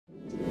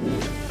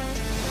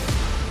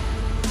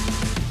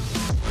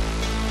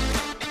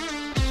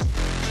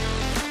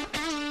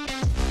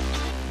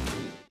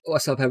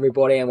What's up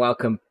everybody and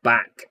welcome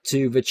back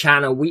to the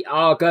channel. We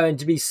are going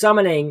to be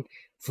summoning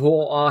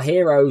for our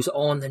heroes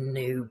on the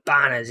new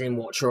banners in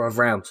Watcher of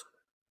Realms.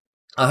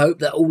 I hope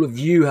that all of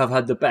you have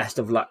had the best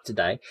of luck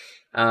today.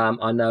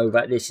 I know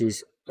that this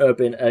has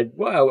been a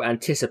well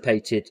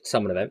anticipated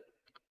summon event.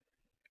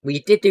 We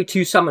did do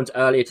 2 summons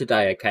earlier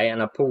today, okay,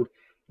 and I pulled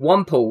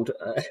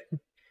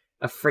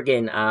a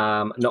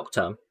friggin'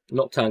 Nocturne.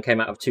 Nocturne came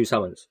out of 2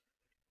 summons.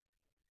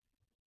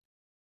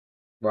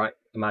 Right,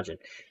 imagine.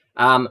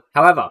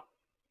 However,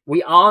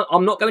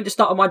 I'm not going to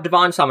start on my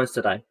divine summons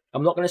today.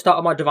 I'm not going to start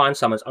on my divine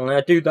summons. I'm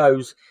going to do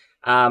those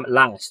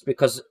last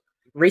because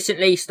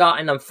recently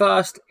starting them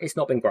first, it's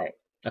not been great.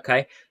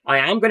 Okay, I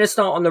am going to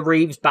start on the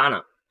Reves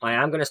banner.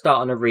 On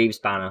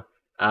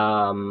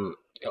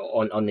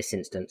this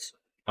instance.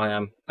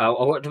 I've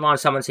got divine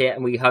summons here,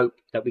 and we hope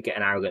that we get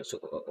an Arrogance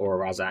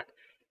or a Razaak.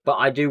 But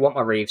I do want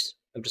my Reves.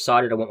 I've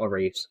decided I want my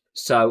Reves.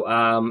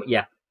 So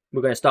yeah,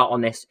 we're going to start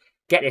on this.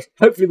 Get this.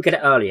 Hopefully we get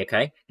it early,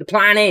 okay? The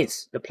plan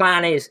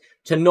is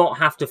to not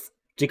have to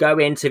go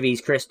into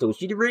these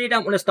crystals. You really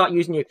don't want to start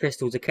using your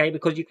crystals, okay?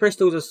 Because your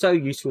crystals are so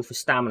useful for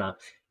stamina,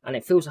 and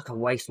it feels like a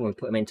waste when we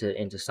put them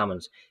into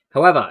summons.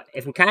 However,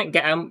 if we can't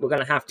get them, we're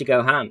going to have to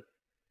go ham.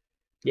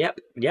 Yep.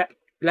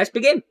 Let's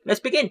begin.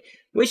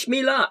 Wish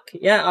me luck.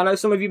 Yeah, I know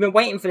some of you have been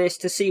waiting for this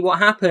to see what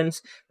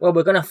happens. Well,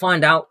 we're going to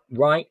find out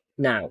right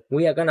now.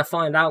 We are going to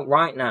find out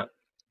right now.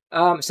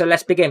 So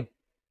let's begin.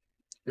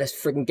 Let's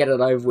friggin' get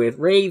it over with.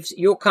 Reves,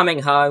 you're coming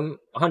home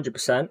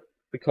 100%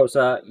 because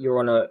you're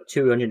on a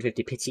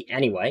 250 pity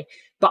anyway.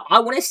 But I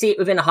want to see it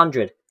within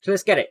 100. So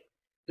let's get it.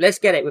 Let's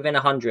get it within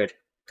 100.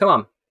 Come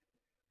on.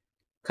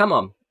 Come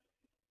on.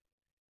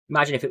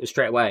 Imagine if it was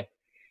straight away.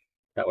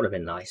 That would have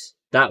been nice.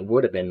 That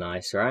would have been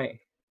nice, right?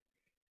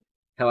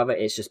 However,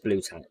 it's just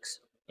blue tax.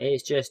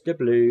 It's just the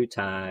blue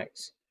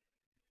tax.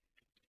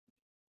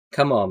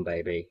 Come on,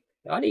 baby.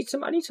 I need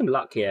some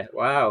luck here.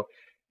 Wow.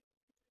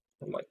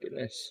 Oh my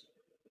goodness.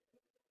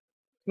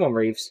 Come on,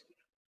 Reves.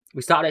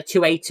 We started at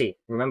 280.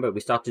 Remember,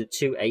 we started at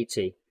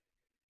 280.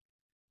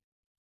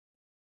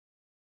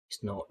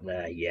 It's not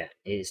there yet.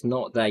 It's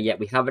not there yet.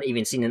 We haven't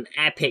even seen an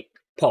epic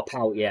pop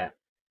out yet.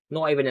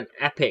 Not even an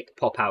epic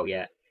pop out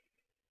yet.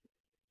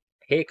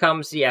 Here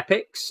comes the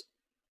epics.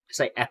 I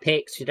say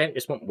epics. You don't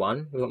just want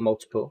one. We want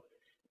multiple.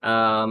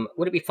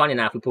 Would it be funny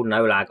now if we pulled an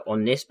Olague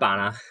on this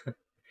banner?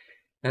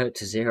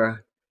 To 0.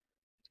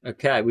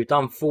 Okay, we've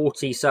done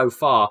 40 so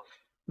far.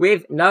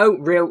 With no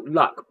real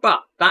luck,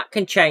 but that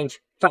can change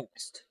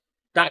fast.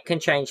 That can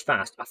change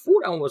fast. I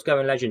thought that one was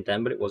going legend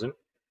then, but it wasn't.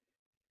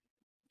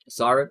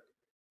 Siren,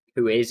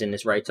 who is in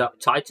this rate up.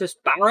 Titus,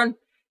 Baron,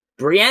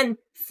 Brienne,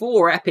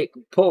 4 epic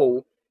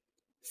pull.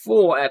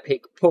 4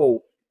 epic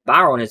pull.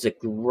 Baron is a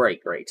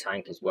great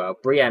tank as well.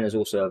 Brienne is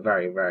also a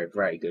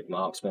very good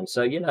marksman.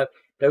 So, you know,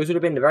 those would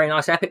have been the very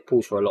nice epic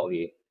pulls for a lot of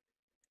you.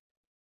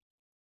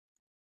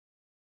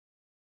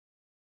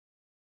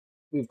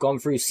 We've gone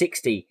through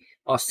 60.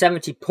 Our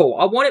 70 pull.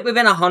 I want it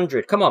within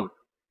 100. Come on.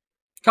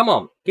 Come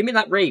on. Give me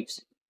that Reves.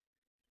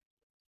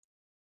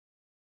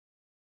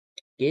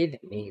 Give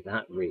me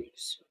that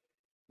Reves.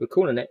 We're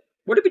calling it.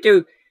 What did we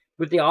do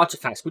with the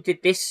artifacts? We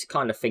did this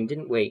kind of thing,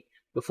 didn't we?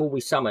 Before we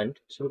summoned.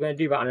 So we're going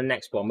to do that on the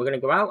next one. We're going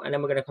to go out and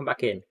then we're going to come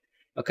back in.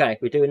 Okay.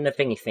 We're doing the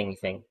thingy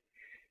thing.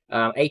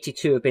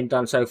 82 have been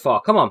done so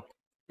far. Come on.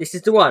 This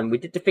is the one. We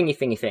did the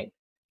thingy thing.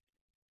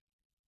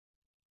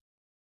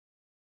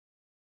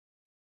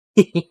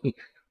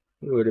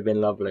 It would have been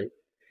lovely.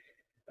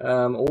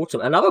 Autumn.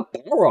 Another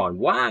Baron.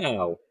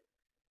 Wow.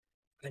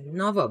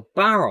 Another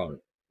Baron.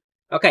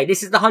 Okay,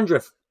 this is the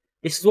 100th.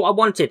 This is what I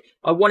wanted.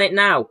 I want it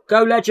now.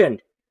 Go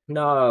legend.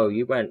 No,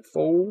 you went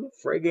full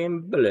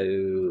friggin'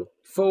 blue.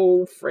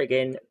 Full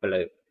friggin'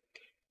 blue.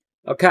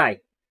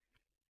 Okay.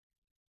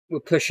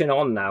 We're pushing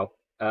on now.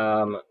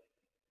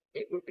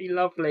 It would be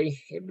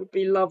lovely. It would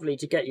be lovely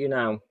to get you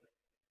now.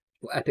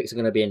 What epics are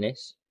going to be in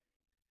this?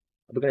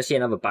 Are we going to see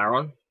another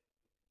Baron?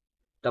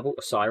 Double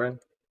a Siren.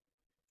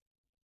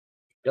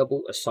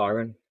 Double a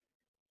Siren.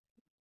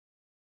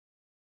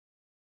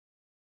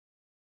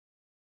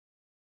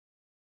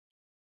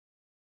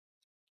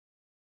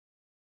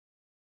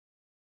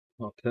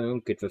 Harpoon,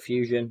 good for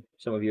fusion.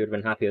 Some of you would have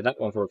been happy with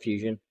that one for a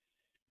fusion.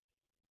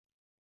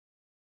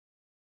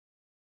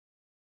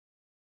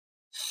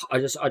 I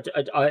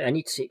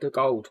need to see good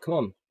gold. Come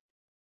on.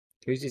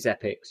 Who's these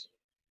epics?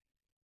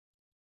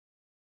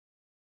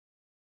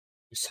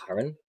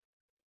 Siren.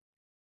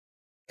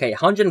 Okay,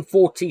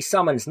 140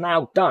 summons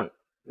now done.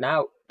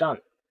 Now done.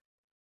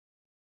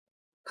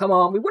 Come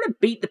on, we want to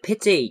beat the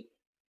pity.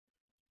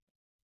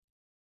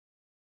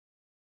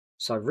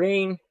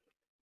 Siren.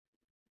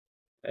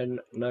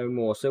 And no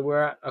more. So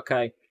we're at,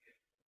 okay.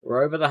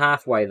 We're over the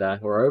halfway there.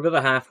 We're over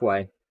the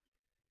halfway.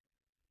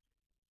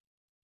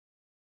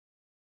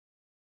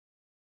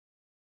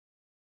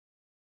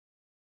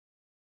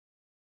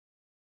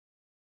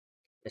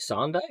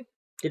 Asande?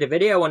 Did a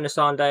video on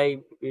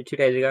Asande 2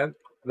 days ago.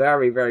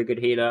 Very good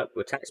healer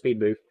with attack speed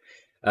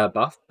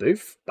buff.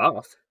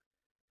 Buff.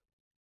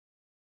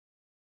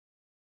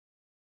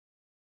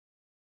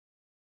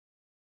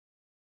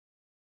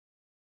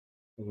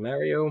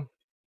 Mario.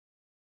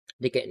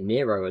 They get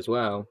Nero as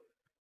well.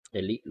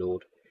 Elite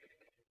Lord.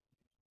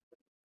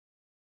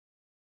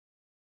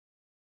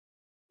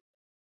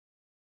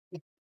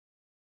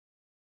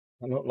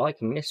 I'm not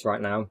liking this right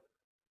now.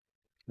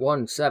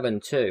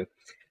 172.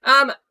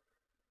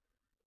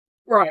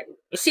 Right.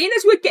 Seeing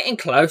as we're getting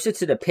closer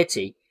to the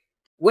pity,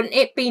 wouldn't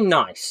it be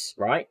nice,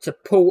 right, to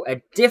pull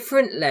a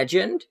different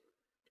legend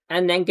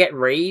and then get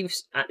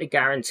Reves at the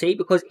guarantee?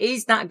 Because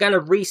is that going to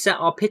reset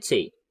our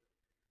pity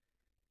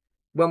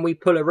when we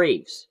pull a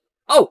Reves?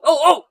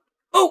 Oh!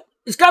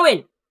 It's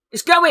going!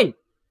 It's going!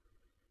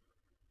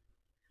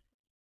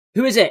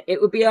 Who is it?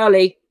 It would be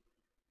early.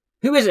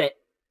 Who is it?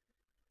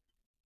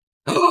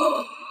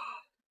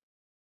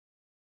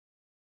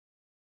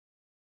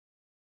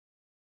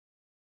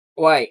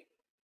 Wait.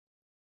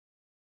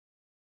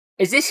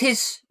 Is this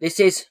his? This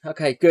is...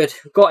 Okay, good.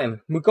 We got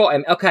him. We got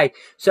him. Okay,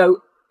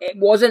 so it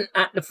wasn't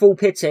at the full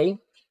pity.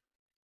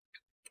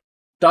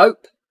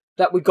 Dope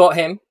that we got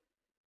him.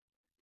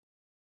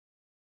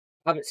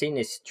 I haven't seen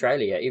this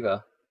trailer yet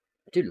either.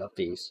 I do love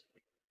these.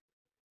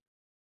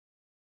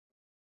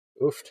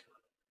 Oofed.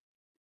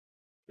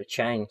 The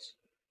chains.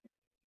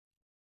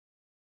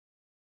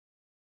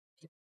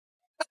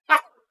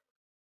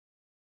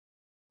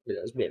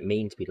 That was a bit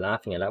mean to be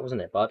laughing at that,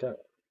 wasn't it? But I don't...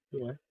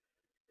 You know.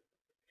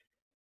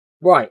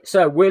 Right,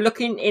 so we're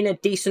looking in a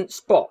decent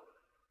spot.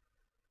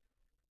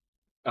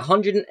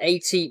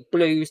 180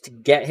 blues to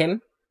get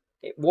him.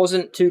 It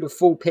wasn't to the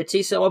full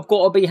pity, so I've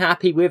got to be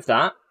happy with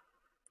that.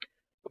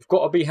 I've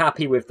got to be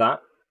happy with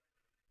that.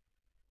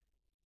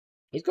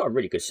 He's got a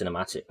really good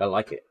cinematic. I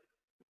like it.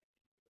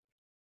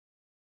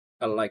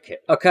 I like it.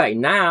 Okay,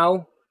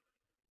 now...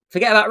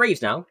 Forget about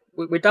Reves now.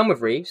 We're done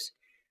with Reves.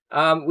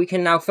 We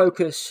can now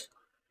focus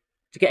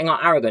to getting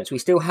our Arrogance. We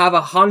still have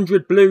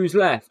 100 blues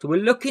left.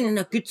 We're looking in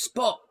a good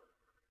spot.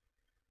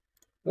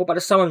 What about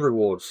the summon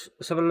rewards?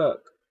 Let's have a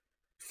look.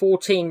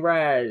 14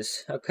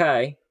 rares.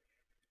 Okay.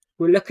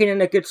 We're looking in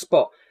a good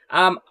spot.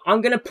 I'm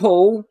going to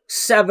pull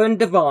 7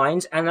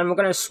 divines and then we're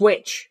going to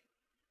switch.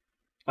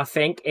 I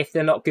think, if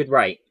they're not good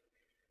rate.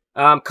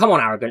 Come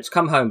on, Arrogance.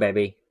 Come home,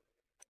 baby.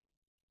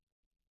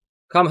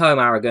 Come home,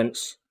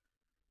 Arrogance.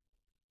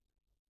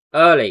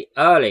 Early.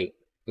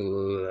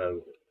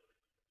 Ooh.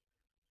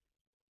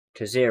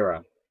 To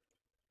 0.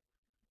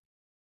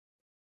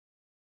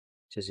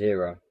 To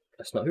 0.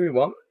 That's not who we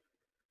want.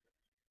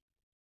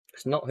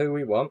 That's not who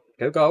we want.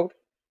 Go gold.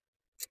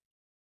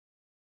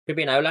 Could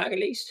be an Olague at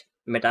least.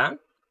 Medan.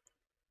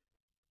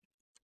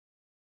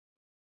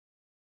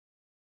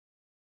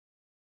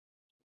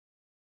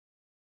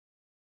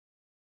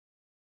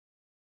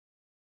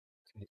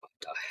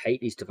 I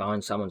hate these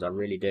divine summons, I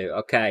really do.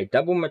 Okay,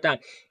 double Medan.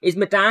 Is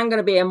Medan going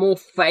to be a more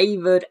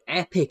favoured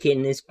epic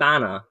in this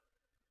banner?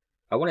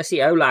 I want to see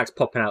Olagues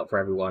popping out for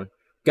everyone.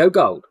 Go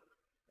gold.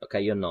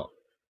 Okay, you're not.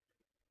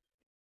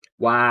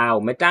 Wow,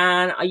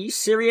 Medan, are you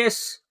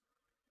serious?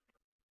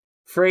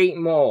 3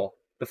 more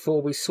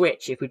before we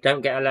switch if we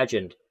don't get a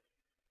legend.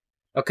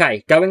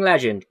 Okay, going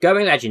legend.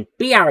 Going legend.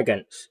 Be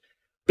Arrogance.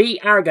 Be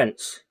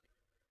Arrogance.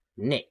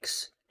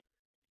 Nix.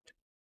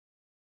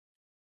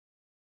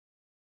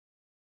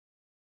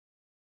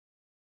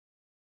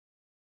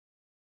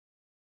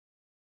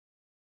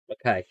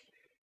 Okay.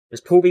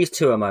 Let's pull these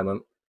 2 a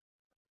moment.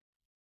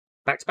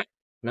 Back to back?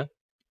 No?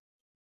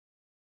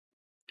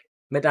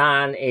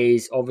 Medan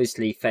is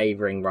obviously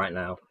favouring right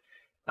now.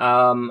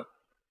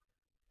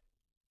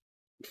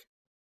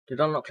 Did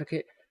I not click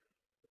it?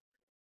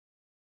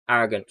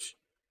 Arrogance.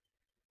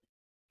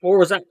 Or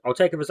Razaak. I'll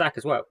take a Razaak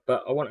as well,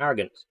 but I want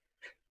Arrogance.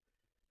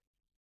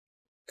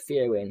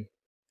 Theo in.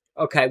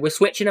 Okay, we're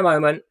switching a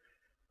moment.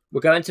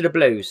 We're going to the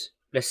blues.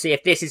 Let's see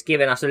if this is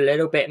giving us a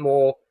little bit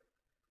more...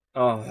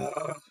 Oh.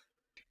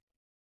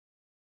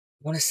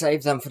 I want to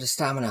save them for the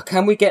stamina.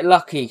 Can we get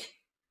lucky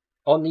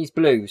on these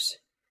blues?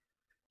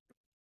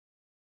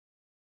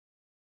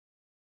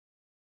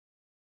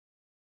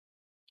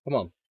 Come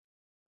on.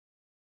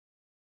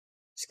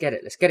 Let's get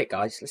it. Let's get it,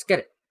 guys. Let's get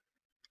it.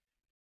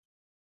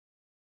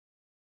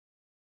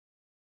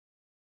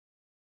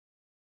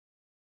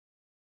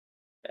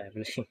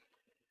 Evolution.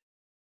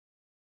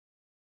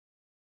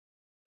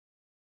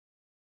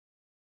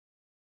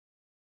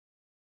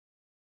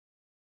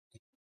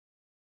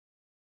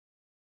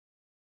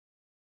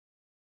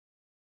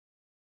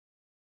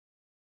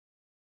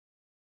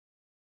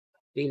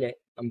 Feel it.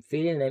 I'm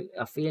feeling him.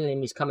 I'm feeling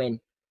him. He's coming.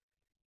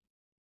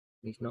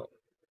 He's not.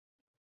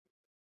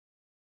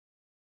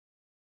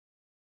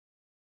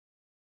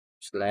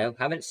 Slow.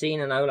 Haven't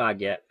seen an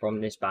Olague yet from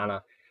this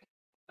banner.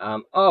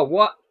 Oh,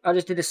 what? I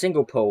just did a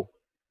single pull.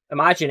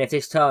 Imagine if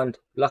this turned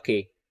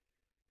lucky.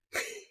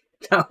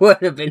 That would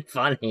have been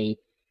funny.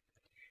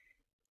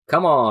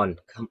 Come on.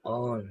 Come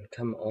on.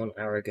 Come on,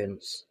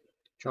 Arrogance.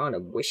 Trying to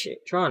wish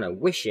it. Trying to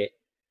wish it.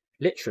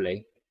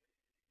 Literally.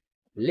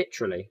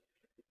 Literally.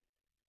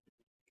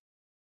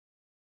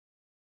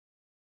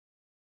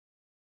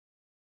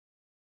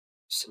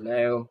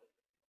 Slow.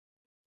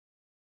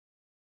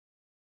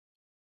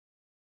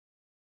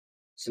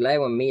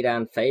 Soleil and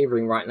Medan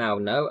favouring right now.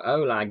 No,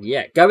 Olague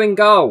yet. Going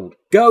gold.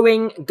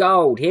 Going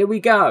gold. Here we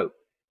go.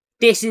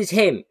 This is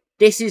him.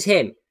 This is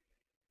him.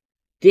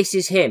 This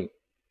is him.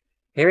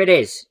 Here it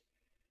is.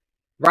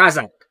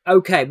 Razaak.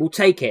 Okay, we'll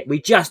take it. We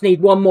just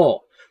need one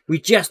more. We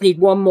just need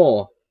one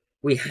more.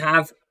 We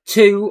have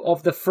 2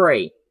 of the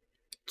 3.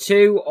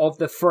 2 of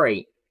the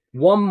 3.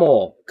 One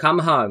more. Come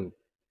home.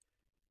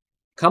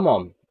 Come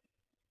on.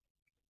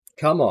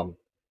 Come on.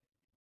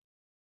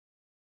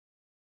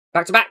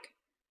 Back to back.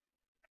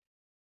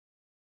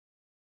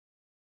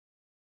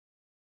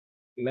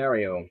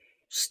 Muriel.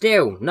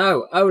 Still.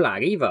 No.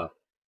 Olague either.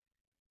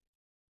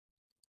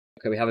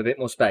 Okay, we have a bit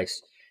more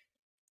space.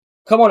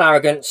 Come on,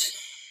 Arrogance.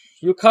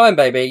 You're coming,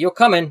 baby. You're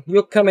coming.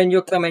 You're coming.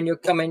 You're coming. You're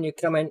coming. You're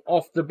coming.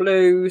 Off the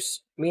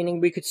blues. Meaning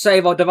we could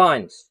save our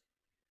divines.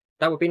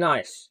 That would be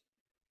nice.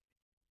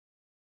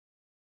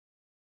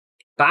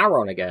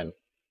 Baron again.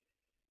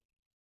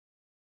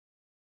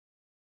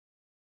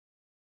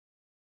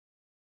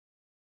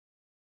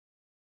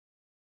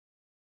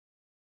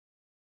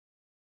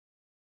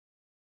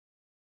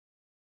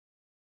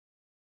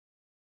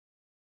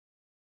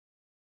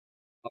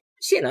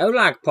 See an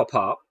Olague pop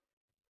up.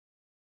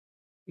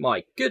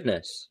 My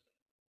goodness.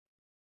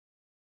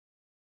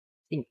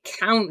 In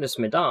countless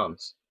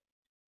Medans.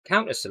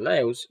 Countless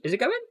Soleils. Is it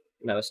going?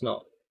 No, it's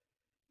not.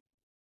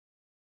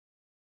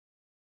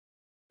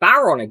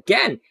 Baron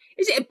again.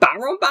 Is it a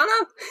Baron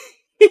banner?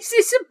 Is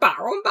this a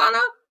Baron banner?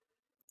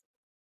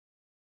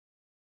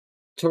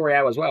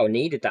 Toriel as well.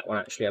 Needed that one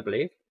actually, I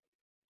believe.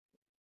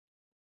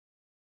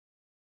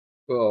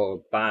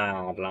 Oh,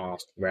 bad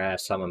last rare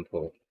summon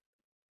pool.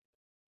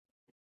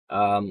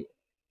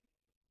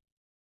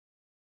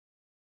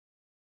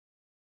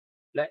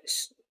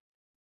 Let's...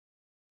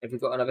 Have we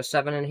got another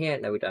 7 in here?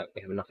 No, we don't.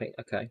 We have nothing.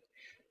 Okay.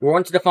 We're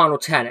on to the final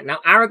 10. Now,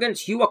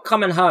 Arrogance, you are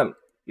coming home.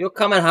 You're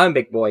coming home,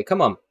 big boy.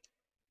 Come on.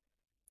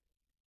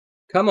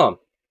 Come on.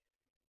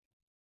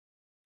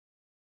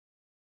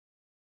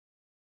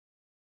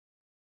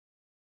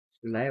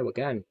 Leo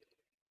again.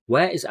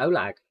 Where is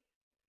Olague?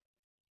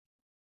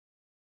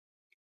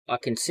 I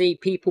can see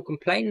people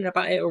complaining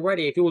about it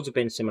already if yours have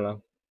been similar.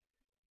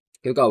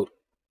 Go gold.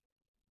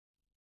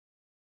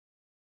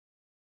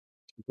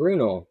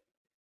 Bruno.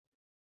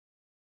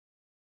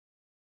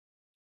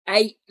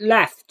 8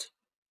 left.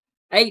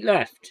 8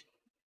 left.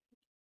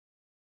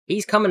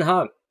 He's coming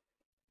home.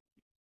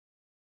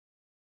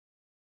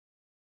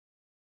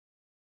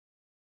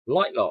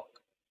 Lightlock.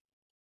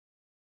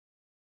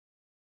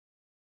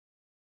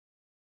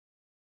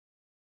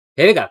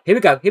 Here we go. Here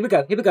we go. Here we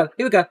go. Here we go.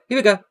 Here we go. Here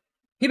we go.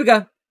 Here we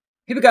go.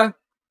 Here we go.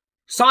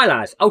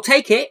 Silas. I'll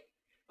take it.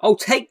 I'll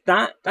take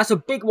that. That's a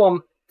big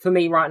one for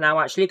me right now,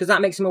 actually, because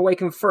that makes him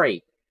awaken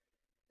 3.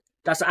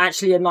 That's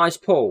actually a nice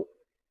pull.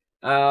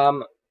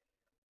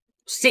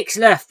 6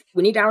 left.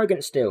 We need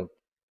Arrogance still.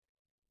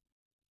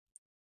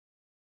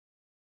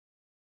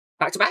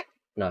 Back to back?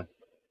 No.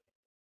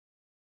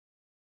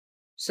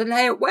 So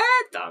where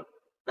the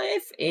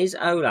F is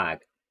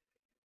Olague?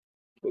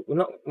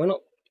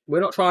 We're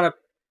not trying to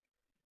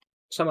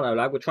summon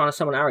Olague. We're trying to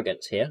summon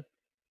Arrogance here.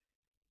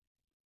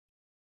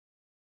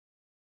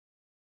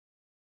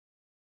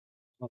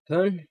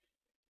 Open.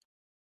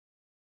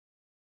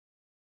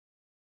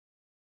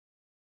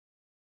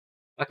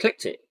 I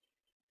clicked it.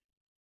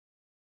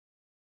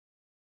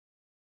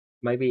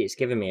 Maybe it's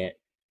giving me it.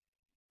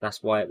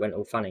 That's why it went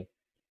all funny.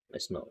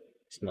 It's not.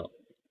 It's not.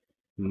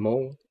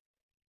 More.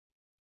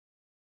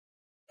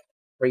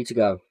 3 to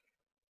go.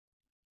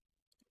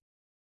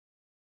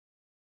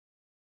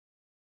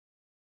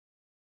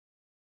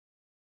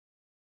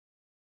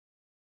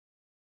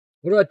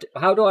 What do I do?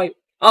 How do I...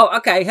 Oh,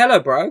 okay. Hello,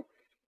 bro.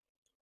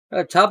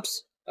 Hello,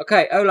 Tubbs.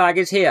 Okay, Olague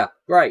is here.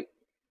 Great.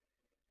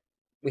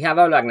 We have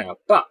Olague now.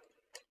 But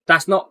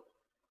that's not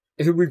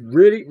who we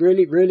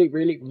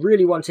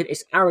really wanted.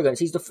 It's Arrogance.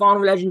 He's the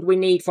final legend we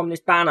need from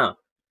this banner.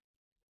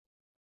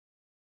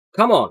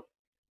 Come on.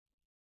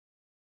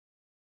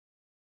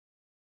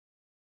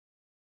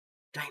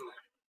 Damn.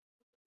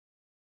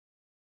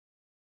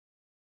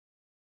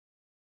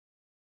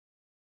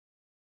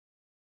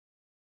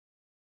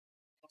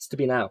 Has to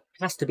be now.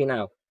 Has to be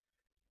now.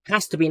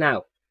 Has to be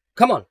now.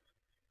 Come on.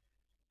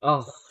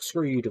 Oh,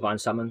 screw you, Divine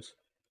Summons.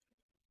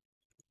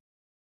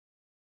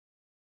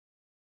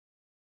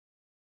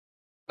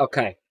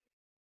 Okay.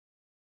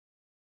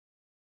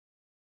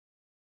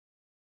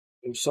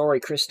 I'm sorry,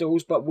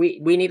 Crystals, but we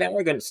need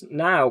Arrogance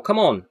now. Come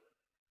on.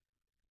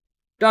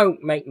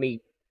 Don't make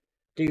me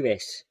do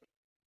this.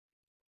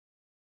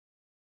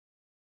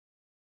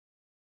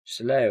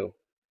 Slow.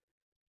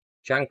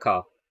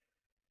 Jankar.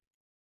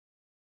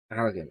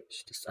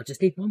 Arrogance. I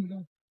just need one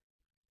more.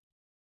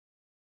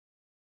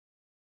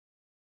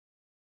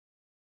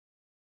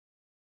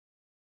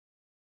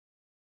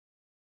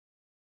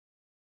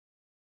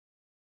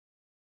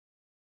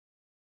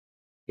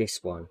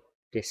 This one.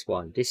 This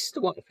one. This is the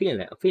one. I'm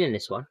feeling it. I'm feeling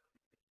this one.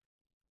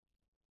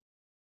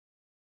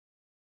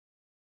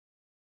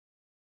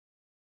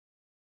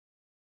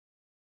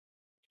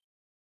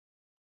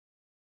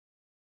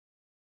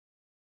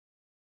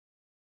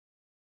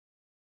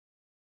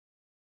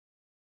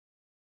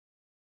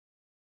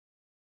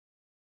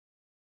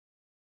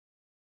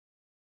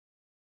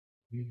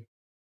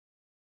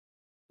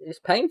 It's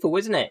painful,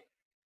 isn't it?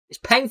 It's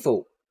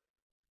painful.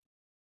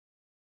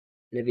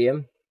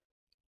 Livium.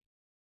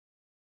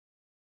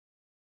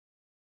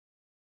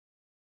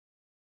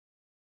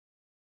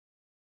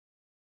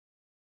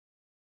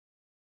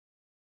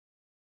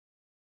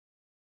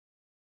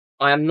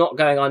 I am not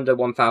going under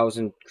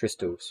 1,000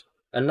 crystals.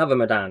 Another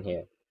Madan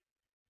here.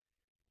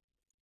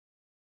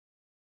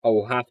 I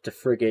will have to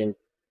friggin'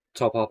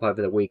 top up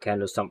over the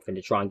weekend or something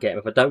to try and get him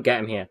if I don't get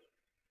him here.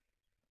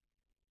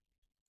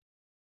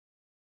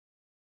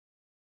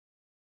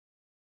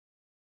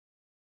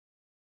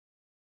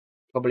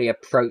 Probably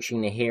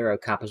approaching the hero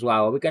cap as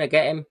well. Are we going to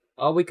get him?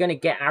 Are we going to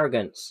get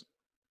Arrogance?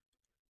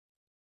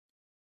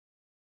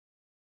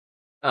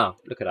 Oh,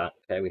 look at that.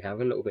 Okay, we have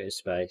a little bit of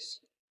space.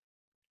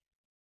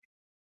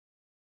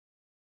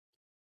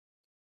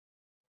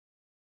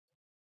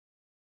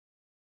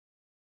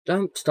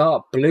 Don't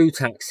start blue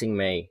taxing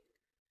me.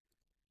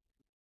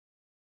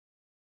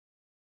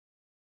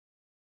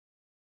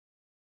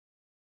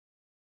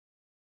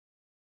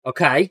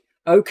 Okay,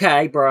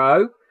 okay,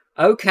 bro.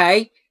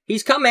 Okay,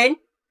 he's coming.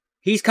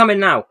 He's coming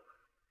now.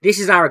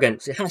 This is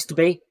Arrogance. It has to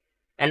be.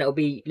 And it'll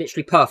be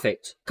literally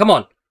perfect. Come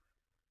on.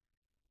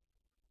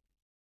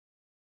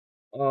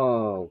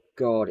 Oh,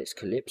 God, it's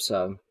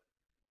Calypso.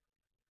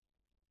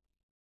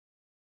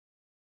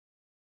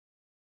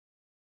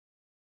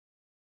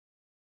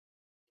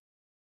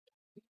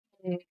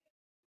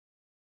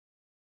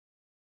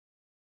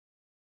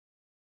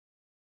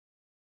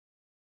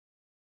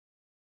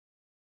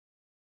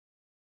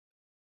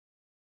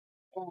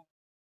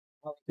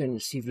 Oh,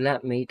 goodness, you've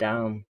let me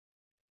down.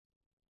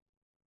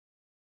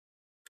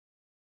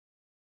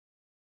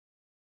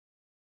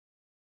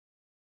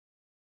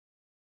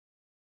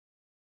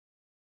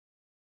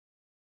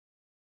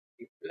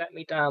 You've let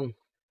me down.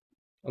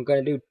 I'm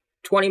going to do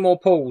 20 more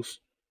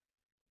pulls.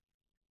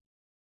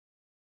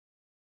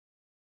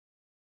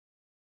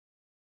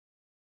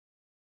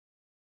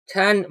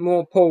 10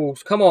 more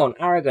pulls. Come on,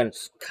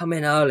 Arrogance. Come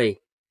in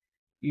early.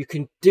 You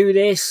can do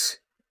this.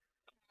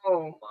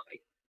 Oh, my.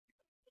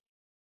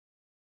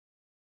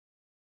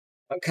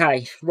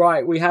 Okay,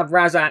 right. We have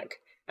Razaak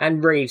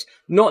and Reves.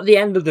 Not the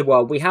end of the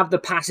world. We have the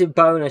passive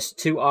bonus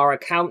to our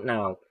account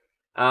now.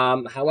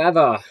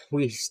 However,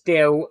 we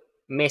still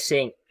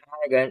missing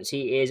Arrogance.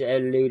 He is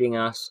eluding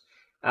us.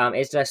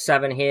 Is there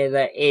 7 here?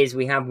 There is.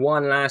 We have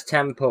one last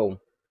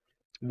temple.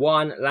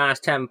 One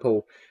last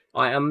temple.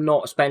 I am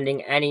not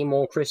spending any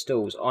more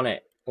crystals on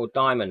it. Or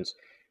diamonds.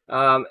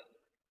 Here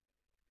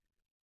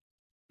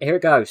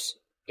it goes.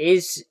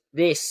 Is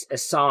this a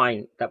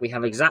sign that we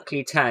have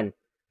exactly 10?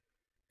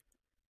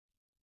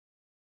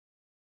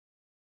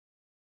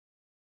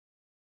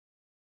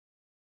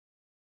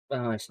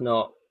 Oh, it's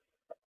not.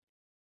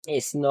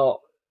 It's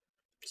not.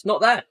 It's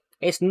not there.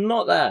 It's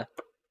not there.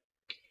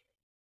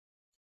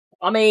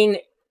 I mean,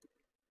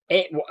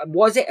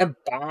 was it a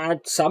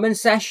bad summon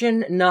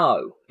session?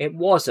 No, it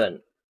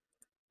wasn't.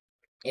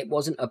 It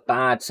wasn't a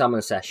bad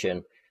summon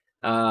session.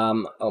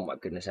 Oh my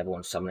goodness,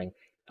 everyone's summoning.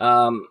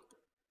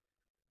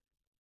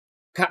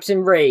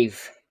 Captain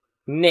Reeve,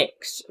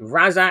 Nyx,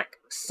 Razaak,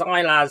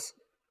 Sylas,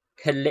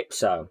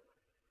 Calypso.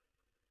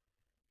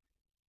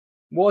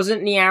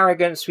 Wasn't the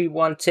Arrogance we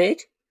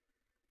wanted?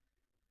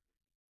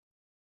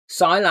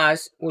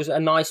 Sylas was a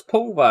nice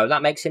pull though.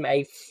 That makes him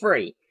a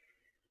 3.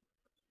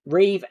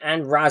 Reeve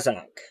and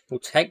Razaak. We'll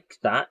take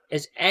that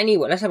as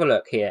anyone. Let's have a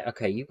look here.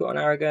 Okay, you've got an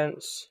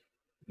Arrogance.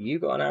 You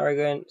got an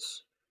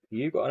Arrogance.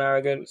 You got an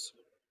Arrogance.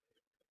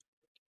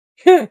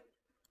 You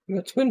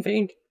got Twin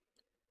Fiend.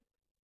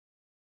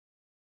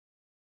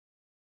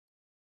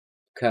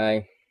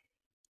 Okay.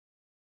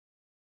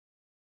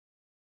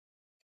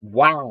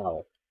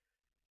 Wow.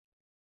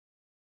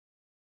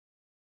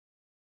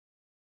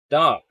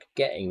 Dark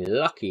getting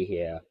lucky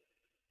here.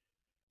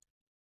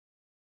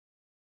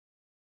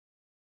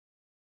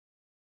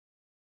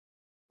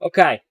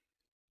 Okay.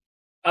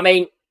 I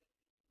mean,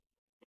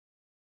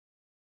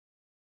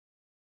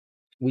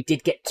 we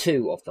did get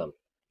 2 of them.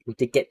 We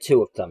did get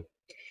 2 of them.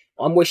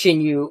 I'm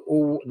wishing you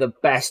all the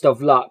best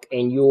of luck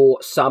in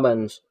your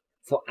summons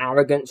for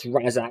Arrogance,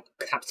 Razaak,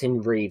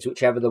 Captain Reves,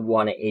 whichever the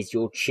one it is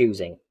you're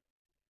choosing.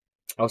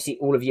 I'll see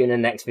all of you in the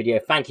next video.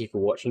 Thank you for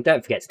watching.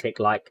 Don't forget to click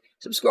like,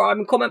 subscribe,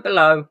 and comment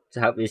below to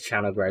help this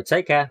channel grow.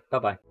 Take care.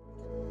 Bye-bye.